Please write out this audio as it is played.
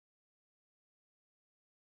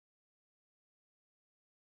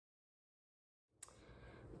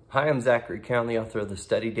Hi, I'm Zachary Cowan, the author of the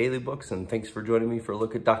Study Daily books, and thanks for joining me for a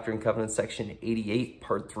look at Doctrine and Covenants, section 88,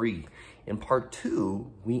 part 3. In part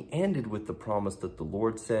 2, we ended with the promise that the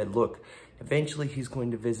Lord said, look, eventually he's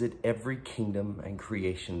going to visit every kingdom and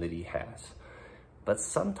creation that he has. But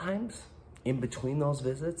sometimes, in between those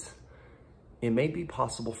visits, it may be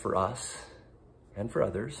possible for us and for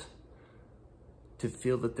others to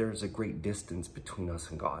feel that there's a great distance between us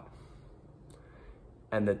and God,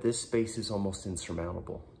 and that this space is almost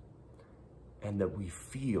insurmountable. And that we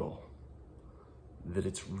feel that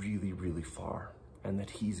it's really, really far and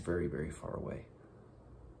that he's very, very far away.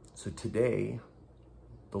 So today,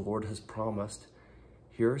 the Lord has promised,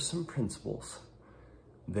 here are some principles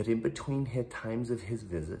that in between times of his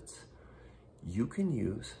visits, you can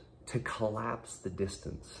use to collapse the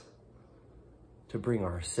distance, to bring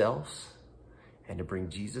ourselves and to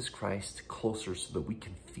bring Jesus Christ closer so that we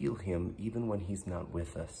can feel him even when he's not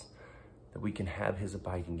with us, that we can have his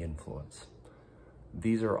abiding influence.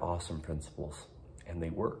 These are awesome principles, and they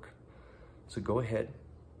work. So go ahead,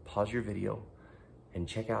 pause your video, and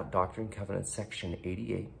check out Doctrine and Covenants, section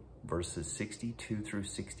 88, verses 62 through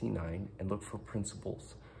 69, and look for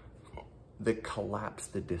principles that collapse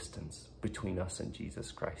the distance between us and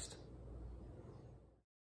Jesus Christ.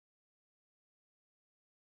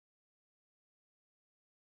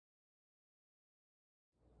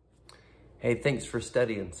 Hey, thanks for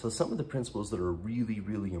studying. So some of the principles that are really,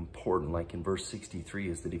 really important, like in verse 63,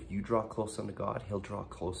 is that if you draw close unto God, he'll draw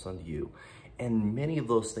close unto you. And many of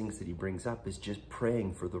those things that he brings up is just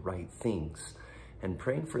praying for the right things and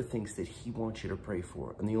praying for things that he wants you to pray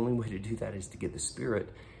for. And the only way to do that is to get the Spirit,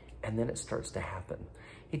 and then it starts to happen.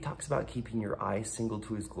 He talks about keeping your eyes single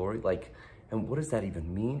to his glory. And what does that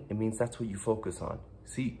even mean? It means that's what you focus on.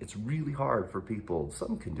 See, it's really hard for people,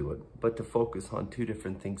 some can do it, but to focus on two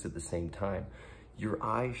different things at the same time. Your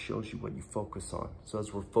eye shows you what you focus on. So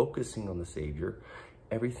as we're focusing on the Savior,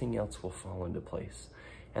 everything else will fall into place.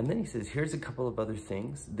 And then he says, here's a couple of other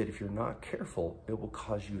things that if you're not careful, it will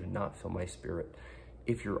cause you to not feel my Spirit.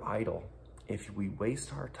 If you're idle, if we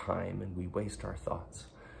waste our time and we waste our thoughts,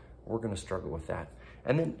 we're going to struggle with that.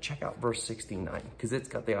 And then check out verse 69, because it's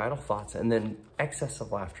got the idle thoughts and then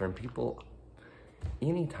excessive laughter. And people,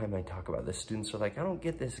 anytime I talk about this, students are like, I don't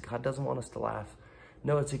get this. God doesn't want us to laugh.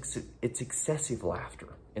 No, it's excessive laughter.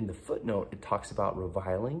 In the footnote, it talks about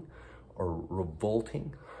reviling or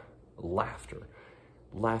revolting laughter.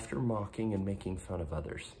 Laughter mocking and making fun of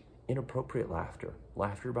others. Inappropriate laughter.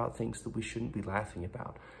 Laughter about things that we shouldn't be laughing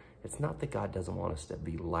about. It's not that God doesn't want us to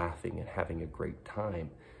be laughing and having a great time.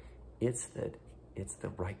 It's that it's the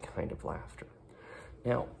right kind of laughter.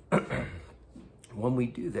 Now, when we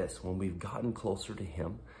do this, when we've gotten closer to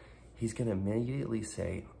him, he's going to immediately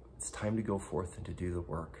say, it's time to go forth and to do the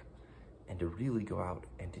work and to really go out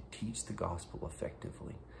and to teach the gospel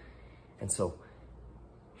effectively. And so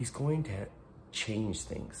he's going to change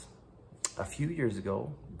things. A few years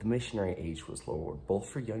ago, the missionary age was lowered, both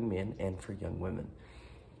for young men and for young women.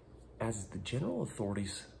 As the general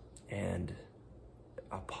authorities and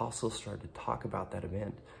apostles started to talk about that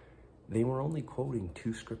event, they were only quoting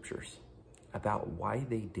 2 scriptures about why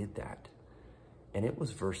they did that. And it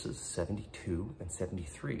was verses 72 and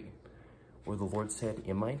 73, where the Lord said,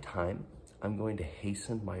 in my time, I'm going to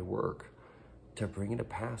hasten my work to bring it to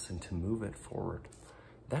pass and to move it forward.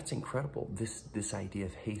 That's incredible, this idea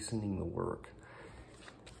of hastening the work.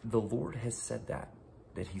 The Lord has said that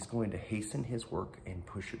he's going to hasten his work and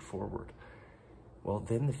push it forward. Well,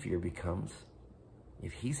 then the fear becomes,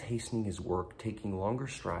 if he's hastening his work, taking longer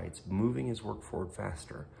strides, moving his work forward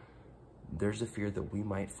faster, there's a fear that we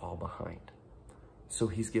might fall behind. So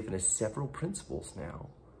he's given us several principles now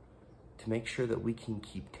to make sure that we can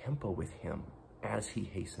keep tempo with him as he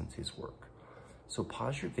hastens his work. So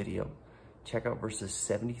pause your video, check out verses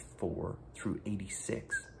 74 through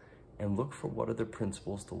 86, and look for what other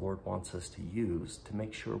principles the Lord wants us to use to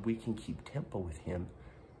make sure we can keep tempo with him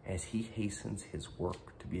as he hastens his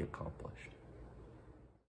work to be accomplished.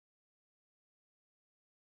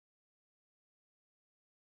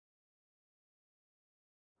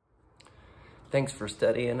 Thanks for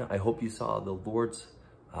studying. I hope you saw the Lord's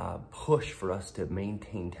push for us to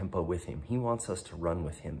maintain tempo with him. He wants us to run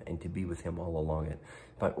with him and to be with him all along it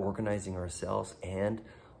by organizing ourselves and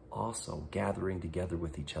also gathering together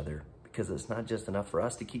with each other, because it's not just enough for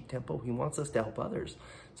us to keep tempo. He wants us to help others.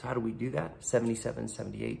 So how do we do that? 77,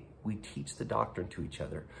 78, we teach the doctrine to each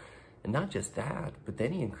other. And not just that, but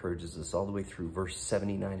then he encourages us all the way through verse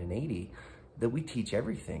 79 and 80 that we teach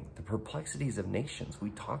everything. The perplexities of nations.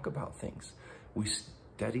 We talk about things. We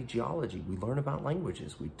study geology. We learn about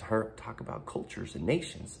languages. We talk about cultures and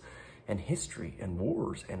nations. and history and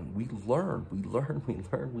wars, and we learn.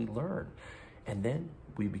 And then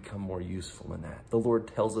we become more useful in that. The Lord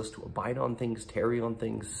tells us to abide on things, tarry on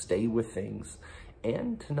things, stay with things,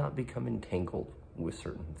 and to not become entangled with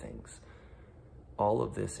certain things. All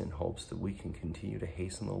of this in hopes that we can continue to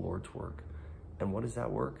hasten the Lord's work. And what is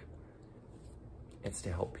that work? It's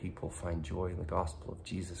to help people find joy in the gospel of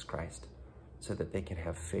Jesus Christ so that they can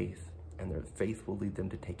have faith, and their faith will lead them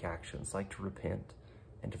to take actions like to repent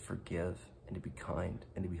and to forgive and to be kind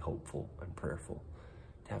and to be hopeful and prayerful,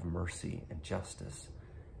 to have mercy and justice.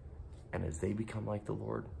 And as they become like the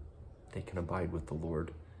Lord, they can abide with the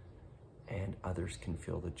Lord, and others can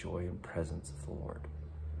feel the joy and presence of the Lord.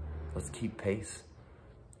 Let's keep pace.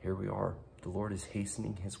 Here we are. The Lord is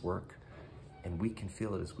hastening his work, and we can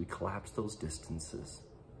feel it as we collapse those distances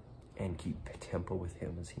and keep tempo with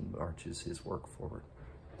him as he marches his work forward.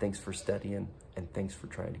 Thanks for studying, and thanks for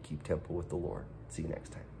trying to keep tempo with the Lord. See you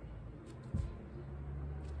next time.